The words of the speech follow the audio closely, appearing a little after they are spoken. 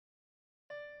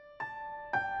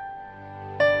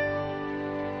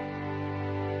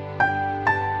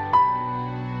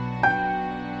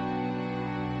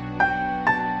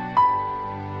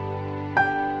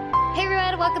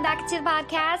welcome back to the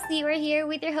podcast. You are here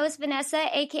with your host, Vanessa,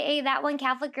 aka That One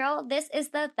Catholic Girl. This is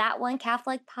the That One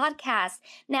Catholic podcast.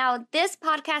 Now, this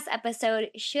podcast episode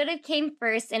should have came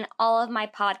first in all of my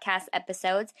podcast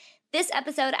episodes. This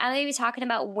episode, I'm going to be talking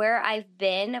about where I've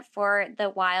been for the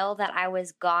while that I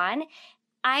was gone.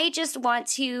 I just want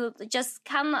to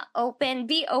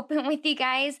be open with you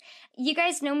guys. You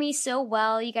guys know me so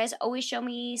well. You guys always show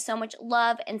me so much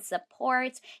love and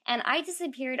support. And I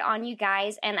disappeared on you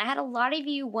guys. And I had a lot of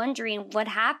you wondering what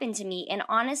happened to me. And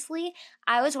honestly,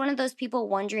 I was one of those people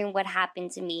wondering what happened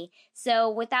to me.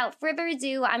 So without further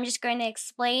ado, I'm just going to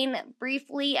explain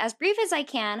briefly, as brief as I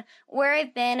can, where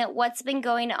I've been, what's been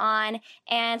going on.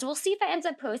 And we'll see if I end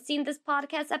up posting this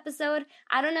podcast episode.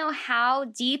 I don't know how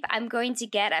deep I'm going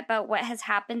to get about what has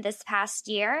happened this past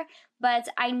year, but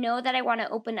I know that I want to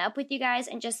open up with you guys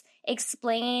and just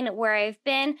explain where I've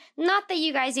been. Not that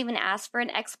you guys even asked for an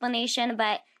explanation,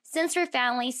 but since we're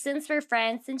family, since we're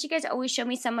friends, since you guys always show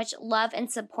me so much love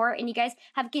and support, and you guys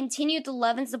have continued to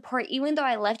love and support even though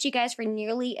I left you guys for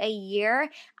nearly a year,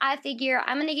 I figure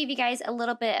I'm going to give you guys a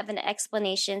little bit of an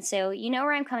explanation so you know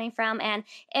where I'm coming from. And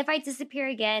if I disappear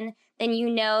again, then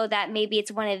you know that maybe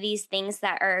it's one of these things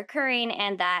that are occurring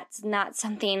and that's not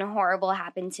something horrible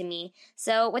happened to me.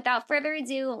 So without further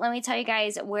ado, let me tell you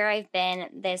guys where I've been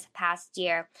this past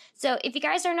year. So if you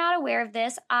guys are not aware of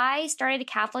this, I started a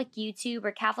Catholic YouTube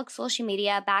or Catholic social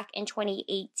media back in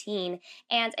 2018.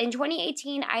 And in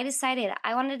 2018, I decided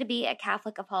I wanted to be a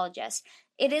Catholic apologist.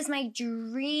 It is my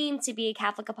dream to be a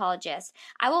Catholic apologist.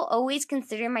 I will always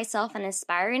consider myself an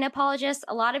aspiring apologist.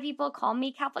 A lot of people call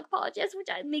me Catholic apologist, which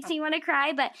makes me want to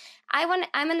cry, but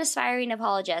I'm an aspiring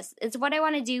apologist. It's what I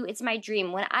want to do. It's my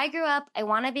dream. When I grew up, I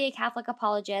want to be a Catholic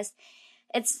apologist.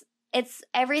 It's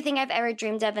everything I've ever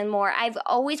dreamed of and more. I've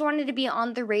always wanted to be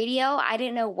on the radio. I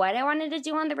didn't know what I wanted to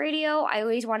do on the radio. I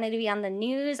always wanted to be on the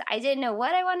news. I didn't know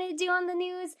what I wanted to do on the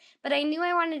news, but I knew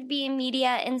I wanted to be in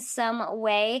media in some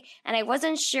way, and I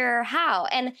wasn't sure how.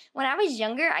 And when I was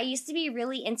younger, I used to be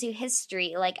really into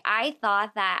history. Like, I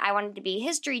thought that I wanted to be a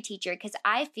history teacher because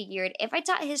I figured if I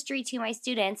taught history to my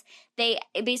students,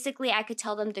 I could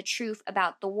tell them the truth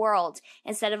about the world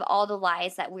instead of all the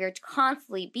lies that we're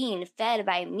constantly being fed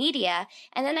by media.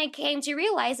 And then I came to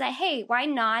realize that, hey, why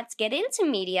not get into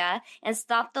media and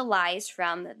stop the lies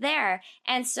from there?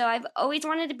 And so I've always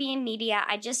wanted to be in media.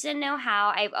 I just didn't know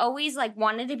how. I've always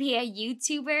wanted to be a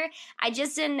YouTuber. I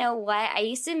just didn't know what. I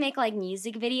used to make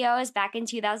music videos back in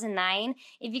 2009.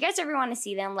 If you guys ever want to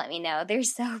see them, let me know. They're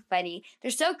so funny.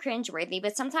 They're so cringeworthy,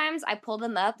 but sometimes I pull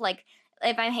them up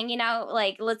if I'm hanging out,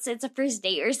 let's say it's a first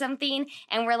date or something,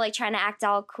 and we're, trying to act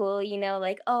all cool,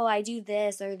 oh, I do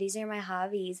this, or these are my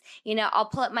hobbies. I'll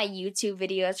pull up my YouTube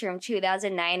videos from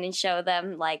 2009 and show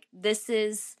them, this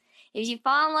is, if you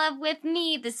fall in love with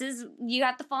me, you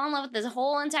have to fall in love with this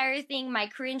whole entire thing, my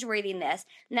cringeworthiness.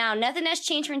 Now, nothing has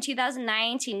changed from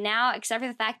 2009 to now, except for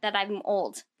the fact that I'm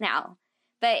old now.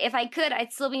 But if I could,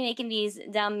 I'd still be making these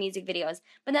dumb music videos.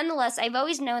 But nonetheless, I've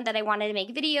always known that I wanted to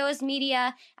make videos,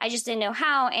 media. I just didn't know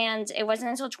how. And it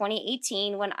wasn't until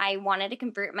 2018 when I wanted to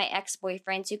convert my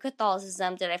ex-boyfriend to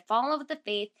Catholicism did I fall in love with the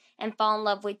faith and fall in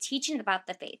love with teaching about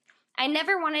the faith. I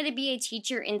never wanted to be a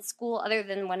teacher in school other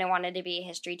than when I wanted to be a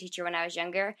history teacher when I was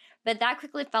younger. But that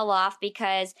quickly fell off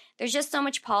because there's just so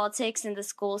much politics in the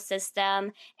school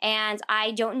system. And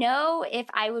I don't know if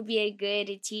I would be a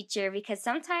good teacher because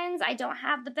sometimes I don't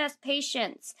have the best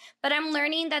patience. But I'm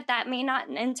learning that may not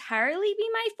entirely be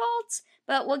my fault.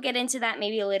 But we'll get into that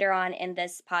maybe later on in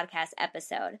this podcast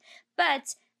episode.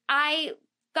 But I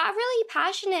got really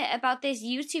passionate about this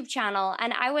YouTube channel,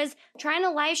 and I was trying to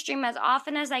live stream as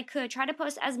often as I could, try to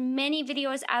post as many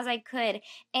videos as I could.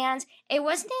 And it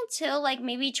wasn't until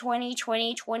maybe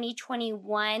 2020,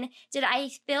 2021 did I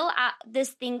feel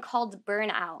this thing called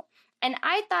burnout. And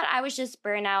I thought I was just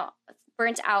burnt out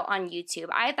on YouTube.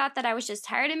 I thought that I was just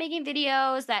tired of making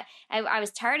videos, that I was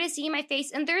tired of seeing my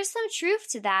face, and there's some truth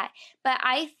to that. But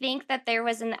I think that there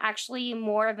was actually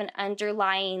more of an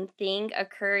underlying thing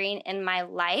occurring in my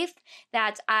life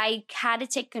that I had to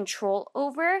take control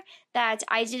over that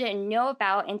I didn't know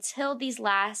about until these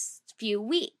last few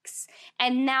weeks.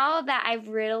 And now that I've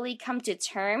really come to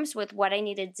terms with what I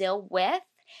need to deal with,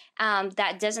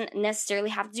 that doesn't necessarily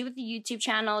have to do with the YouTube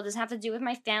channel, doesn't have to do with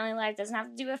my family life, doesn't have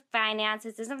to do with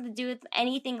finances, doesn't have to do with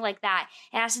anything like that.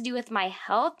 It has to do with my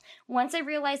health. Once I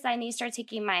realized that I need to start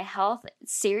taking my health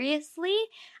seriously,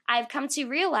 I've come to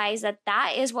realize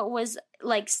that is what was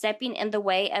stepping in the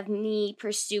way of me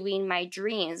pursuing my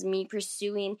dreams, me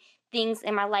pursuing things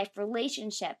in my life,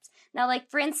 relationships. Now, like,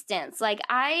 for instance, like,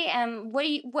 I am what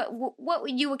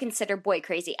you would consider boy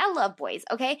crazy. I love boys,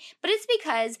 okay? But it's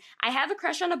because I have a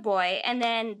crush on a boy, and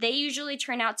then they usually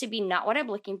turn out to be not what I'm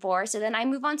looking for, so then I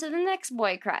move on to the next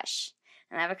boy crush.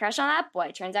 And I have a crush on that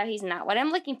boy. Turns out he's not what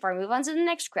I'm looking for. Move on to the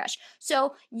next crush.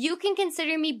 So you can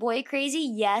consider me boy crazy.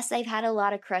 Yes, I've had a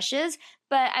lot of crushes,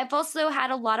 but I've also had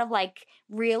a lot of like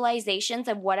realizations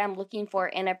of what I'm looking for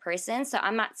in a person. So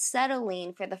I'm not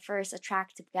settling for the first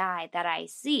attractive guy that I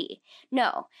see.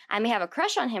 No, I may have a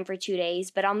crush on him for 2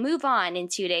 days, but I'll move on in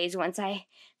 2 days once I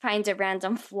find a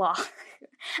random flaw.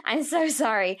 I'm so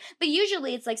sorry. But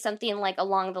usually it's like something like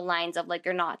along the lines of like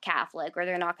they're not Catholic or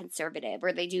they're not conservative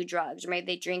or they do drugs or maybe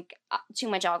they drink too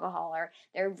much alcohol or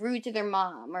they're rude to their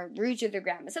mom or rude to their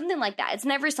grandma. Something like that. It's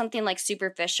never something like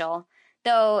superficial.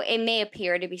 Though it may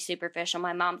appear to be superficial.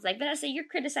 My mom's like, Vanessa, you're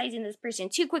criticizing this person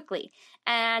too quickly.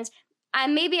 And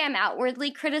maybe I'm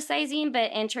outwardly criticizing,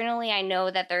 but internally I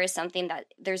know that there is something that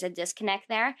there's a disconnect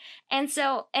there. And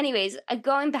so, anyways,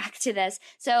 going back to this.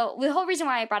 So the whole reason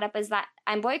why I brought up is that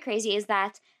I'm boy crazy is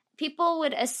that people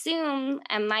would assume,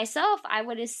 and myself, I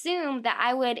would assume that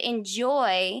I would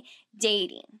enjoy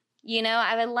dating. You know,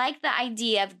 I would like the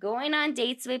idea of going on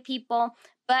dates with people,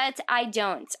 but I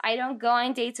don't. I don't go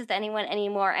on dates with anyone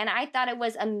anymore. And I thought it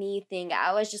was a me thing.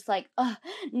 I was just like, oh,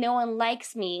 no one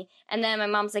likes me. And then my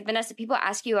mom's like, Vanessa, people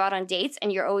ask you out on dates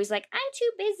and you're always like, I'm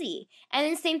too busy. And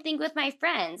then same thing with my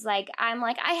friends. Like, I'm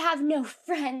like, I have no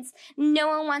friends. No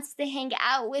one wants to hang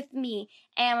out with me.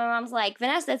 And my mom's like,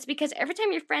 Vanessa, that's because every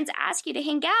time your friends ask you to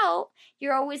hang out,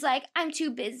 you're always like, I'm too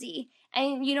busy.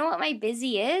 And you know what my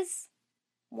busy is?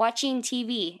 Watching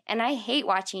TV. And I hate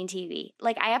watching TV.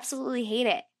 Like, I absolutely hate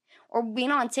it. Or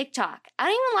being on TikTok. I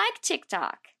don't even like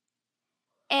TikTok.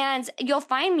 And you'll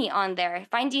find me on there,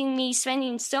 finding me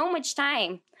spending so much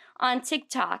time on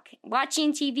TikTok,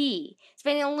 watching TV,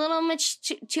 spending a little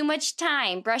too much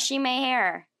time brushing my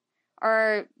hair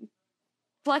or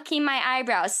plucking my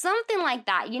eyebrows, something like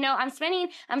that. You know,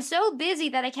 I'm so busy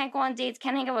that I can't go on dates,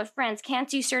 can't hang out with friends, can't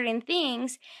do certain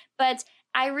things, but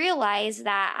I realize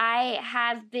that I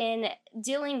have been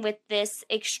dealing with this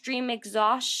extreme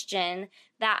exhaustion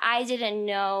that I didn't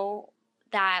know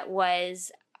that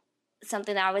was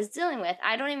something that I was dealing with.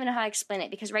 I don't even know how to explain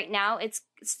it because right now it's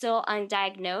still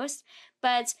undiagnosed,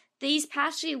 but these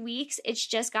past few weeks, it's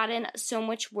just gotten so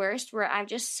much worse where I'm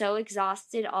just so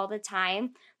exhausted all the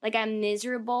time. Like, I'm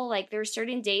miserable. Like, there are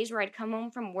certain days where I'd come home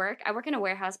from work. I work in a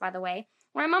warehouse, by the way,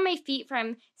 where I'm on my feet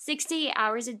from 60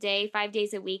 hours a day, 5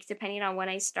 days a week, depending on when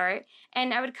I start.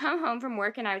 And I would come home from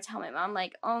work and I would tell my mom,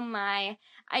 like, oh my,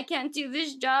 I can't do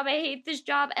this job. I hate this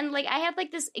job. And, like, I had,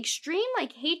 like, this extreme,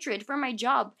 like, hatred for my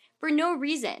job for no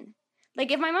reason.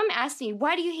 Like, if my mom asked me,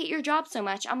 why do you hate your job so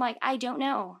much? I'm like, I don't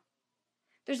know.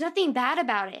 There's nothing bad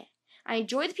about it. I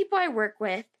enjoy the people I work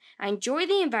with. I enjoy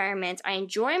the environment. I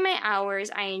enjoy my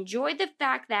hours. I enjoy the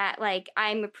fact that, like,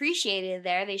 I'm appreciated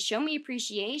there. They show me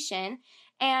appreciation.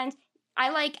 And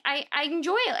I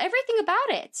enjoy everything about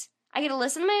it. I get to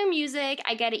listen to my own music.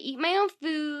 I get to eat my own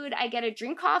food. I get to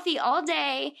drink coffee all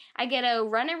day. I get to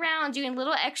run around doing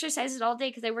little exercises all day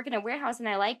because I work in a warehouse and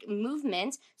I like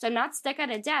movement. So I'm not stuck at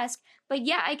a desk. But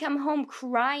yeah, I come home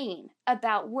crying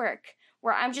about work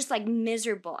where I'm just like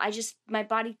miserable. My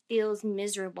body feels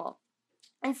miserable.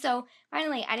 And so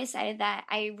finally, I decided that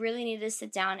I really needed to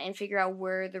sit down and figure out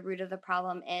where the root of the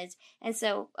problem is. And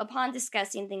so upon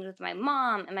discussing things with my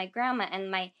mom and my grandma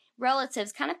and my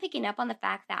relatives, kind of picking up on the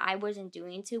fact that I wasn't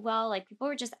doing too well, like people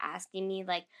were just asking me,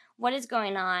 like, what is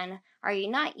going on? Are you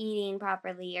not eating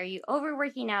properly? Are you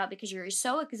overworking out because you're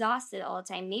so exhausted all the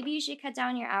time? Maybe you should cut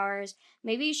down your hours.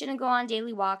 Maybe you shouldn't go on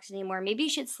daily walks anymore. Maybe you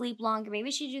should sleep longer. Maybe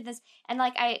you should do this. And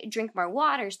like, I drink more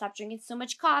water, stop drinking so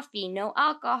much coffee, no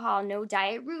alcohol, no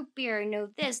diet root beer, no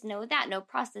this, no that, no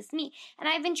processed meat. And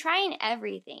I've been trying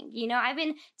everything. You know, I've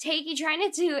been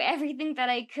trying to do everything that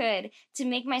I could to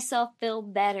make myself feel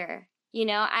better. You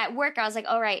know, at work, I was like,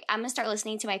 all right, I'm going to start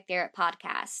listening to my favorite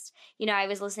podcast. You know, I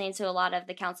was listening to a lot of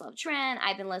the Council of Trent.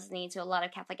 I've been listening to a lot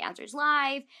of Catholic Answers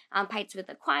Live, Pints with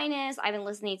Aquinas. I've been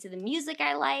listening to the music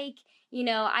I like. You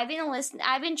know, I've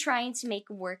been trying to make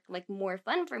work like more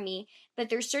fun for me, but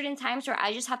there's certain times where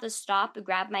I just have to stop,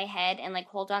 grab my head, and like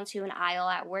hold on to an aisle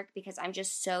at work because I'm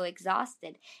just so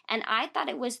exhausted. And I thought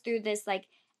it was through this like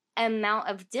amount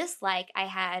of dislike I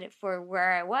had for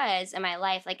where I was in my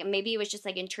life. Like maybe it was just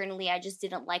like internally I just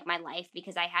didn't like my life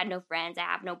because I had no friends. I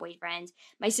have no boyfriend.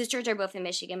 My sisters are both in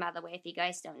Michigan, by the way, if you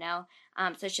guys don't know.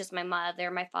 So it's just my mother,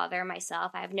 my father,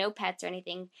 myself. I have no pets or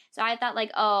anything. So I thought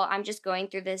like, oh, I'm just going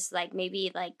through this like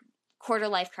maybe like quarter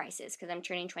life crisis because I'm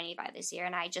turning 25 this year,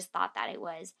 and I just thought that it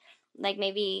was like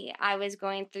maybe I was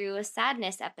going through a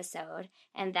sadness episode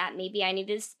and that maybe I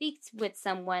needed to speak with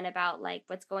someone about like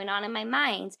what's going on in my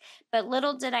mind. But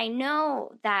little did I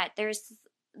know that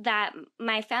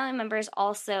my family members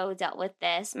also dealt with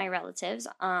this, my relatives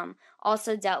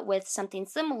also dealt with something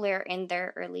similar in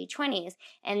their early 20s,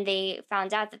 and they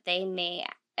found out that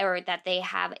they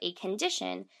have a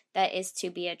condition that is to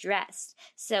be addressed.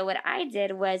 So what I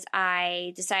did was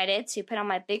I decided to put on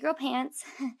my big girl pants,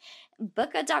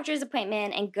 book a doctor's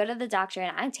appointment, and go to the doctor.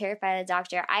 And I'm terrified of the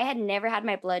doctor. I had never had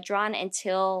my blood drawn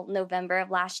until November of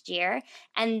last year.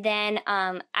 And then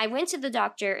I went to the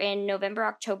doctor in November,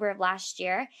 October of last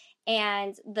year.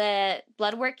 And the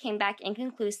blood work came back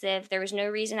inconclusive. There was no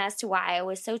reason as to why. I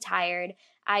was so tired.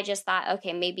 I just thought,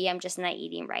 okay, maybe I'm just not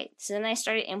eating right. So then I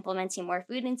started implementing more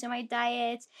food into my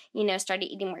diet, started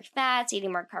eating more fats,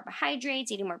 eating more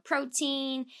carbohydrates, eating more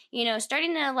protein,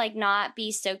 starting to like not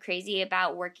be so crazy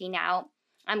about working out.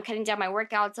 I'm cutting down my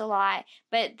workouts a lot,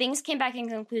 but things came back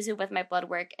inconclusive with my blood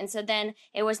work. And so then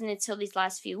it wasn't until these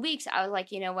last few weeks, I was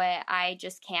like, you know what, I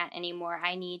just can't anymore.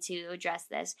 I need to address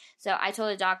this. So I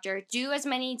told the doctor, do as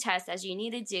many tests as you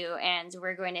need to do, and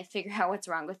we're going to figure out what's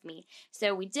wrong with me.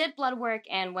 So we did blood work,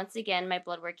 and once again, my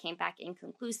blood work came back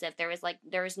inconclusive. There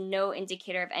was no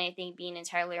indicator of anything being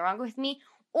entirely wrong with me,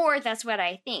 or that's what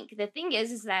I think. The thing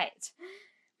is that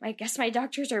I guess my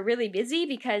doctors are really busy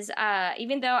because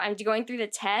even though I'm going through the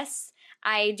tests,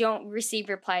 I don't receive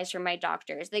replies from my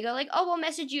doctors. They go like, oh, we'll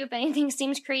message you if anything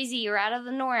seems crazy or out of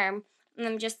the norm. And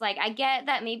I'm just like, I get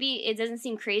that maybe it doesn't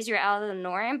seem crazy or out of the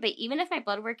norm, but even if my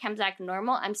blood work comes back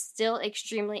normal, I'm still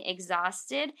extremely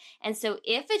exhausted. And so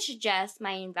if it's just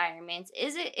my environment,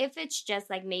 if it's just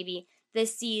like maybe the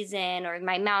season or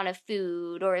my amount of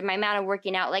food or my amount of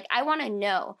working out, like I want to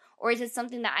know. Or is it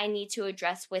something that I need to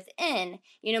address within?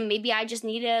 Maybe I just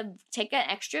need to take an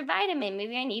extra vitamin.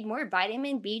 Maybe I need more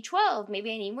vitamin B12.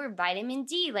 Maybe I need more vitamin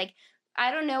D. Like,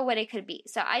 I don't know what it could be.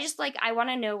 So I want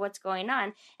to know what's going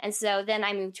on. And so then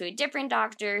I moved to a different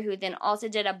doctor who then also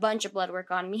did a bunch of blood work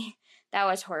on me. That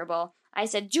was horrible. I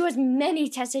said, do as many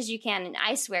tests as you can. And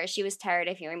I swear she was tired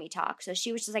of hearing me talk. So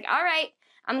she was just like, all right,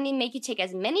 I'm going to make you take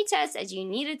as many tests as you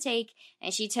need to take.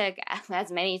 And she took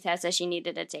as many tests as she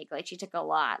needed to take. Like, she took a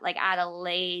lot. Like, I had to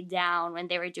lay down when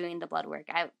they were doing the blood work.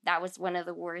 That was one of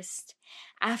the worst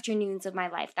afternoons of my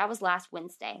life. That was last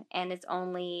Wednesday. And it's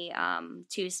only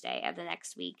Tuesday of the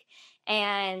next week.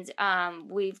 And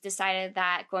we've decided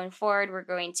that going forward, we're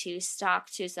going to talk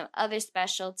to some other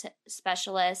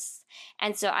specialists.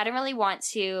 And so I don't really want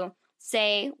to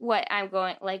say what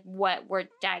we're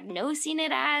diagnosing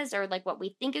it as or like what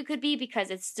we think it could be because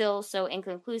it's still so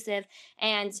inconclusive.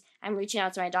 And I'm reaching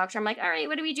out to my doctor. I'm like, all right,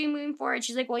 what do we do moving forward?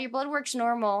 She's like, well, your blood work's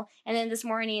normal. And then this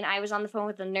morning I was on the phone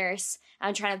with a nurse.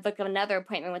 I'm trying to book another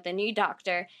appointment with a new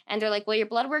doctor. And they're like, well, your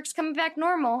blood work's coming back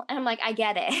normal. And I'm like, I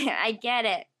get it. I get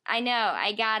it. I know,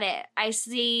 I got it. I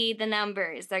see the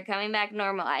numbers. They're coming back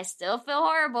normal. I still feel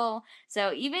horrible.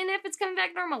 So even if it's coming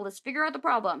back normal, let's figure out the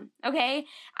problem. Okay?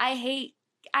 I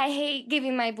hate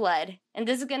giving my blood. And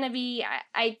this is going to be,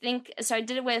 I think, so I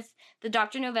did it with the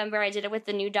doctor in November. I did it with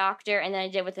the new doctor, and then I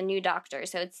did it with the new doctor.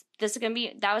 So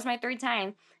that was my third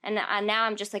time. And now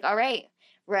I'm just like, all right,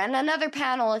 run another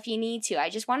panel if you need to. I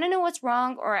just want to know what's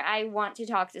wrong, or I want to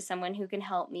talk to someone who can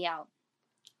help me out.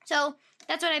 So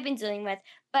that's what I've been dealing with.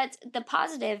 But the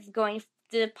positive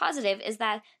is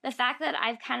that the fact that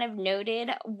I've kind of noted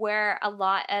where a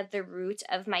lot of the root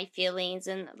of my feelings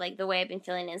and like the way I've been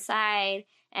feeling inside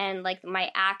and like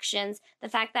my actions, the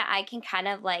fact that I can kind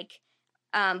of like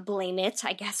blame it,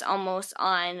 I guess, almost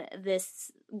on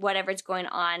this, whatever's going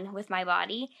on with my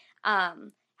body,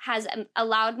 has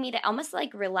allowed me to almost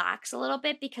like relax a little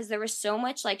bit because there was so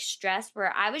much like stress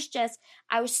where I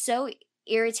was so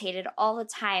irritated all the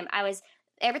time.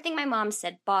 Everything my mom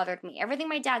said bothered me. Everything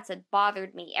my dad said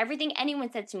bothered me. Everything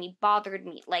anyone said to me bothered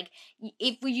me. Like,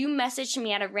 if you messaged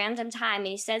me at a random time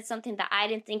and you said something that I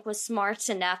didn't think was smart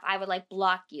enough, I would, like,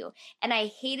 block you. And I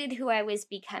hated who I was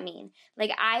becoming.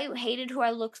 Like, I hated who I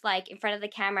looked like in front of the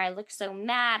camera. I looked so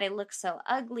mad. I looked so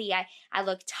ugly. I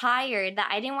looked tired that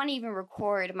I didn't want to even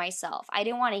record myself. I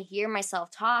didn't want to hear myself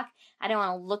talk. I didn't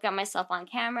want to look at myself on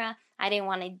camera. I didn't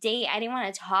want to date. I didn't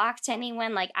want to talk to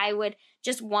anyone. Like, I would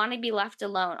just want to be left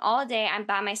alone. All day, I'm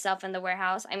by myself in the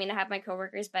warehouse. I mean, I have my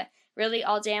coworkers, but really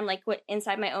all day I'm like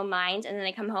inside my own mind. And then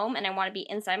I come home and I want to be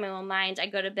inside my own mind. I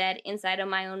go to bed inside of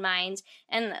my own mind.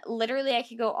 And literally I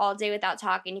could go all day without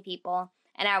talking to people.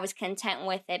 and I was content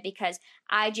with it because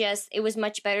it was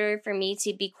much better for me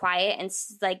to be quiet and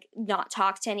like not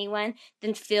talk to anyone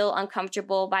than feel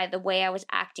uncomfortable by the way I was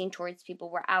acting towards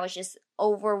people, where I was just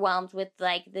overwhelmed with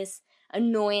like this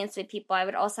annoyance with people. I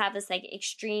would also have this like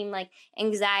extreme like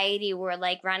anxiety where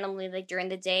like randomly like during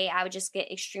the day I would just get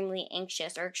extremely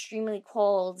anxious or extremely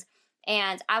cold,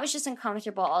 and I was just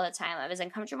uncomfortable all the time. I was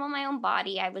uncomfortable in my own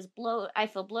body. I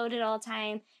feel bloated all the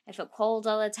time. I feel cold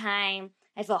all the time.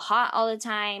 I feel hot all the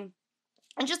time.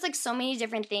 And just like so many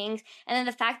different things. And then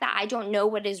the fact that I don't know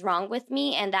what is wrong with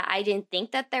me, and that I didn't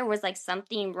think that there was like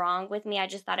something wrong with me. I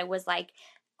just thought it was like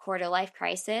quarter life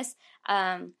crisis.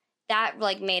 That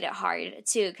like made it hard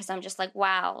too, because I'm just like,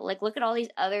 wow, like look at all these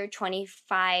other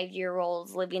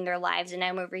 25-year-olds living their lives, and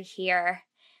I'm over here.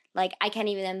 Like, I can't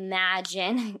even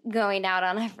imagine going out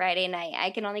on a Friday night.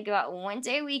 I can only go out one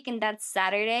day a week, and that's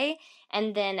Saturday.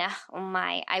 And then,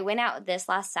 I went out this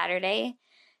last Saturday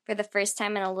for the first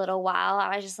time in a little while.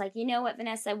 I was just like, you know what,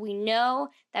 Vanessa, we know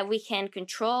that we can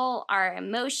control our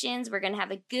emotions. We're going to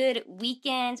have a good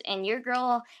weekend. And your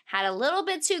girl had a little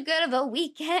bit too good of a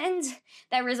weekend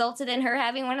that resulted in her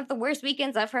having one of the worst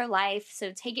weekends of her life.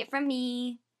 So take it from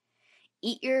me.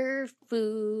 Eat your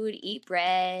food, eat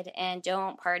bread, and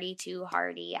don't party too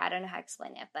hardy. I don't know how to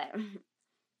explain it, but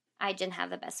I didn't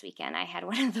have the best weekend. I had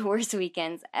one of the worst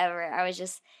weekends ever. I was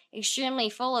just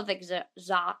extremely full of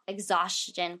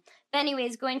exhaustion. But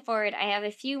anyways, going forward, I have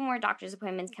a few more doctor's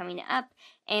appointments coming up,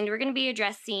 and we're going to be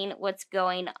addressing what's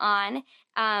going on.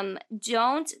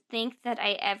 Don't think that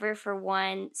I ever for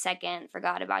 1 second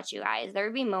forgot about you guys. There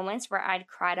would be moments where I'd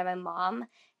cry to my mom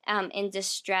in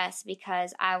distress,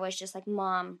 because I was just like,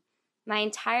 Mom, my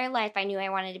entire life I knew I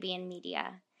wanted to be in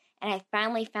media. And I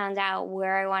finally found out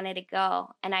where I wanted to go.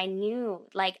 And I knew,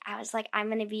 like, I was like, I'm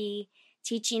going to be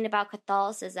teaching about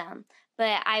Catholicism.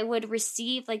 But I would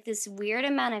receive, like, this weird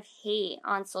amount of hate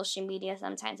on social media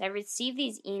sometimes. I receive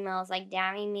these emails, like,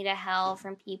 damning me to hell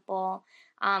from people,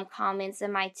 comments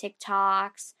in my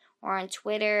TikToks or on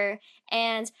Twitter.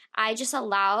 And I just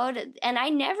allowed, and I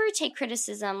never take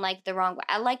criticism like the wrong way.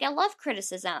 I love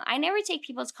criticism. I never take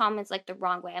people's comments like the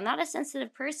wrong way. I'm not a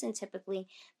sensitive person typically,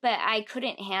 but I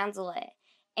couldn't handle it.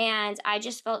 And I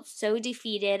just felt so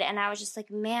defeated, and I was just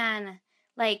like, man,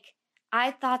 like,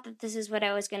 I thought that this is what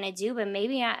I was going to do, but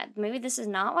maybe this is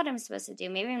not what I'm supposed to do.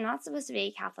 Maybe I'm not supposed to be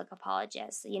a Catholic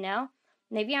apologist, you know?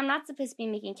 Maybe I'm not supposed to be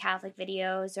making Catholic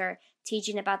videos or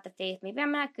teaching about the faith. Maybe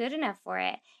I'm not good enough for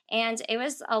it. And it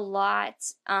was a lot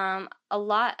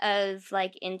of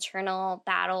like internal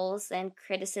battles and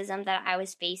criticism that I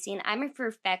was facing. I'm a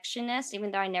perfectionist,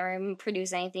 even though I never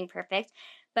produce anything perfect.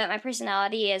 But my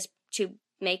personality is to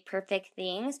make perfect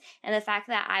things. And the fact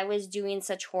that I was doing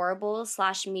such horrible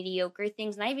 / mediocre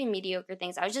things, not even mediocre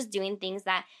things, I was just doing things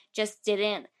that just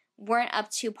weren't up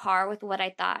to par with what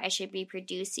I thought I should be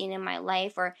producing in my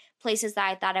life, or places that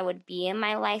I thought I would be in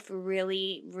my life,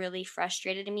 really, really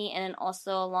frustrated me. And then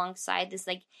also alongside this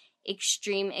like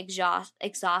extreme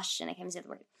exhaustion, I can't say the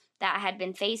word, that I had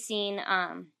been facing,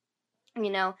 that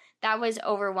was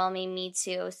overwhelming me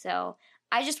too. So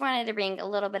I just wanted to bring a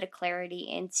little bit of clarity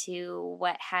into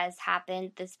what has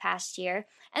happened this past year.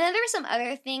 And then there were some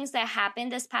other things that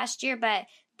happened this past year, but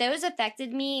those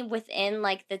affected me within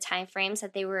like the time frames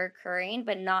that they were occurring,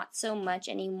 but not so much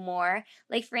anymore.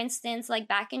 Like for instance, like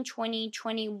back in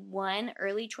 2021,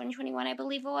 early 2021, I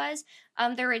believe it was,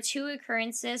 there were two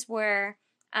occurrences where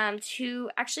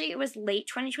it was late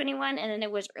 2021 and then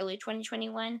it was early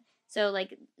 2021. So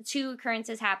like two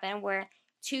occurrences happened where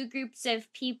two groups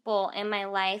of people in my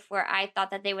life where I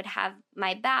thought that they would have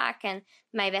my back and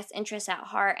my best interests at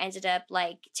heart ended up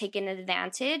like taking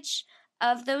advantage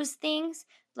of those things.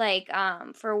 Like,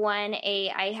 for one,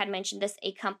 I had mentioned this,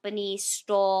 a company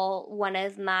stole one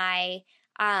of my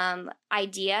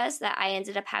ideas that I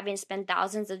ended up having to spend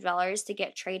thousands of dollars to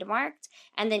get trademarked.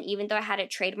 And then even though I had it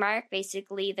trademarked,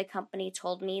 basically the company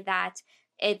told me that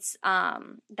it's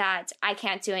that I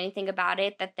can't do anything about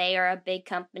it, that they are a big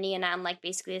company and I'm like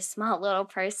basically a small little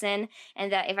person,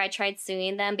 and that if I tried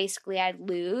suing them, basically I'd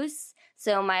lose.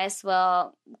 So might as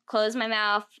well close my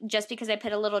mouth. Just because I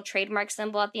put a little trademark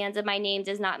symbol at the end of my name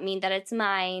does not mean that it's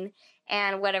mine,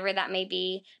 and whatever that may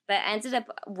be. But I ended up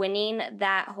winning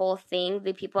that whole thing.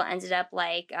 The people ended up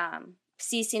like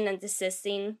ceasing and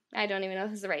desisting, I don't even know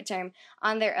if it's the right term,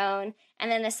 on their own.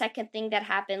 And then the second thing that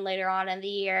happened later on in the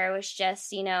year was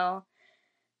just,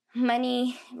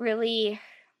 money really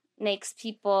makes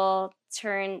people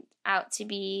turn out to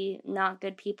be not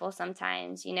good people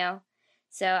sometimes,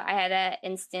 So I had an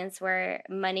instance where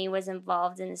money was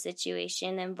involved in a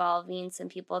situation involving some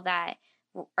people that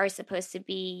are supposed to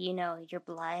be, your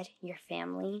blood, your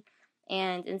family.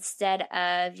 And instead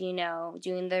of,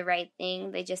 doing the right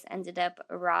thing, they just ended up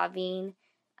robbing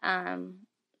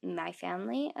my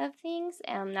family of things.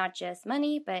 Not just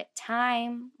money, but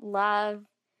time, love,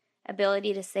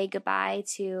 ability to say goodbye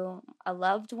to a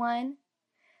loved one.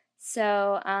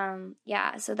 So,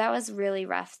 so that was really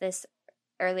rough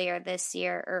earlier this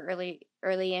year, or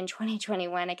early in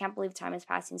 2021. I can't believe time is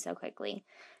passing so quickly.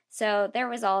 So there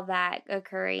was all that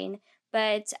occurring,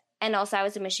 and also I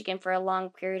was in Michigan for a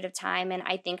long period of time, and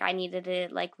I think I needed to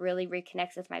really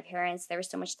reconnect with my parents. There was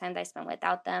so much time that I spent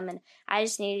without them, and I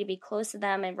just needed to be close to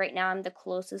them. And right now I'm the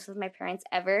closest with my parents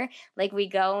ever. We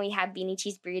go and we have beanie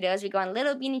cheese burritos. We go on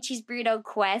little beanie cheese burrito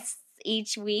quests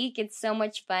each week. It's so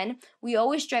much fun. We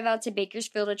always drive out to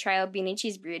Bakersfield to try out beanie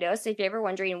cheese burritos. So if you're ever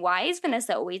wondering why is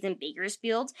Vanessa always in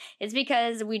Bakersfield, it's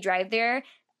because we drive there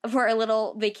for a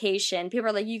little vacation. People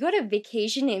are like, you go to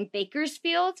vacation in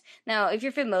Bakersfield? Now, if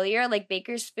you're familiar,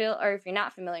 Bakersfield, or if you're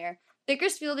not familiar,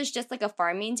 Bakersfield is just a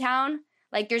farming town.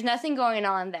 There's nothing going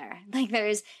on there.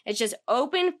 It's just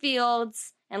open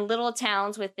fields and little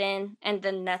towns within, and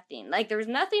then nothing. There's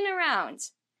nothing around.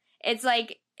 It's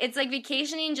like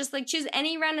vacationing, just choose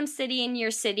any random city in your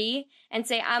city and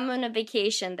say, I'm on a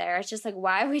vacation there. It's just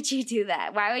why would you do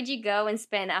that? Why would you go and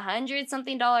spend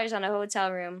 $100-something on a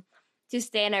hotel room to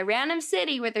stay in a random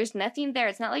city where there's nothing there?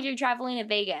 It's not like you're traveling to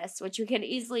Vegas, which you could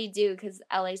easily do because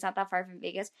LA's not that far from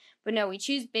Vegas. But no, we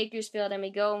choose Bakersfield and we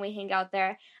go and we hang out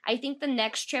there. I think the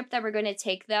next trip that we're going to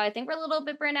take, though, I think we're a little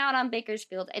bit burnt out on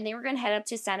Bakersfield. I think we're going to head up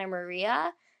to Santa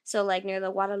Maria. So near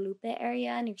the Guadalupe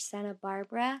area, near Santa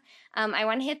Barbara. I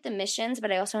want to hit the Missions,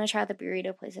 but I also want to try out the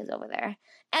burrito places over there.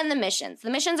 And the Missions. The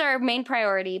Missions are our main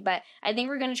priority, but I think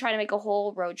we're going to try to make a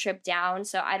whole road trip down.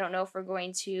 So I don't know if we're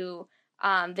going to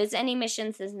visit any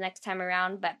Missions this next time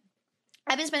around, but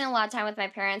I've been spending a lot of time with my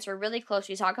parents. We're really close.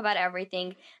 We talk about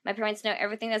everything. My parents know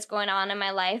everything that's going on in my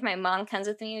life. My mom comes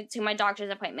with me to my doctor's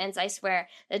appointments. I swear,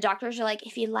 the doctors are like,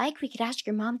 if you like, we could ask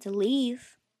your mom to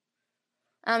leave.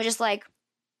 I'm just like,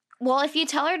 well, if you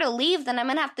tell her to leave, then I'm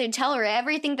going to have to tell her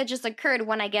everything that just occurred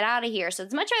when I get out of here. So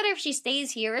it's much better if she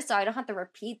stays here so I don't have to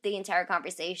repeat the entire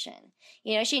conversation.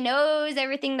 She knows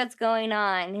everything that's going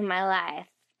on in my life.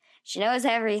 She knows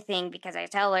everything because I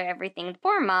tell her everything.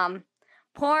 Poor mom.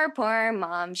 Poor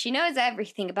mom. She knows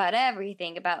everything, about every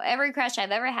crush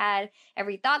I've ever had,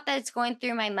 every thought that's going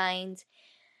through my mind.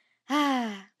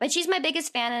 But she's my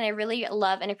biggest fan, and I really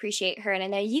love and appreciate her, and I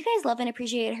know you guys love and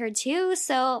appreciate her too.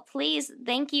 So please,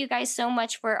 thank you guys so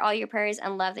much for all your prayers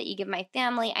and love that you give my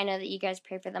family. I know that you guys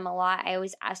pray for them a lot. I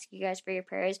always ask you guys for your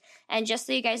prayers, and just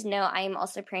so you guys know, I am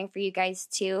also praying for you guys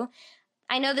too.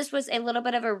 I know this was a little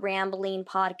bit of a rambling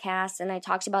podcast, and I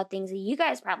talked about things that you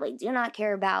guys probably do not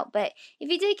care about, but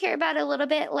if you did care about it a little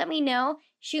bit, let me know.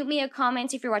 Shoot me a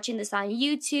comment if you're watching this on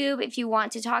YouTube. If you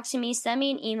want to talk to me, send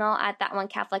me an email at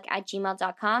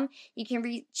thatonecatholic@gmail.com. You can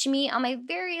reach me on my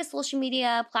various social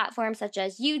media platforms such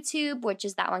as YouTube, which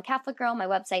is That One Catholic Girl, my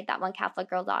website,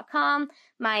 thatonecatholicgirl.com,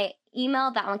 my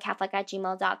email,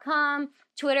 thatonecatholic@gmail.com,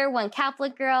 Twitter, One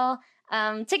Catholic Girl,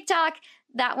 TikTok,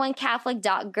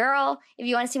 thatonecatholic.girl. If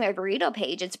you want to see my burrito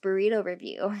page, it's Burrito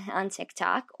Review on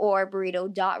TikTok, or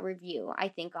burrito.review, I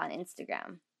think, on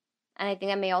Instagram. And I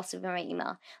think that may also be my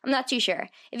email. I'm not too sure.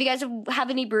 If you guys have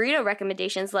any burrito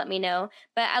recommendations, let me know.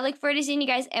 But I look forward to seeing you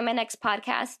guys in my next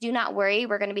podcast. Do not worry.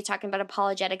 We're going to be talking about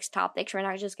apologetics topics. We're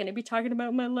not just going to be talking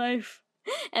about my life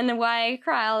and then why I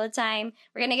cry all the time.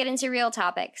 We're going to get into real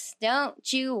topics.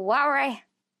 Don't you worry.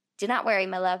 Do not worry,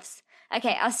 my loves.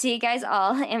 Okay, I'll see you guys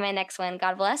all in my next one.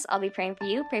 God bless. I'll be praying for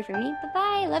you. Pray for me.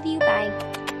 Bye-bye. Love you.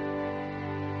 Bye.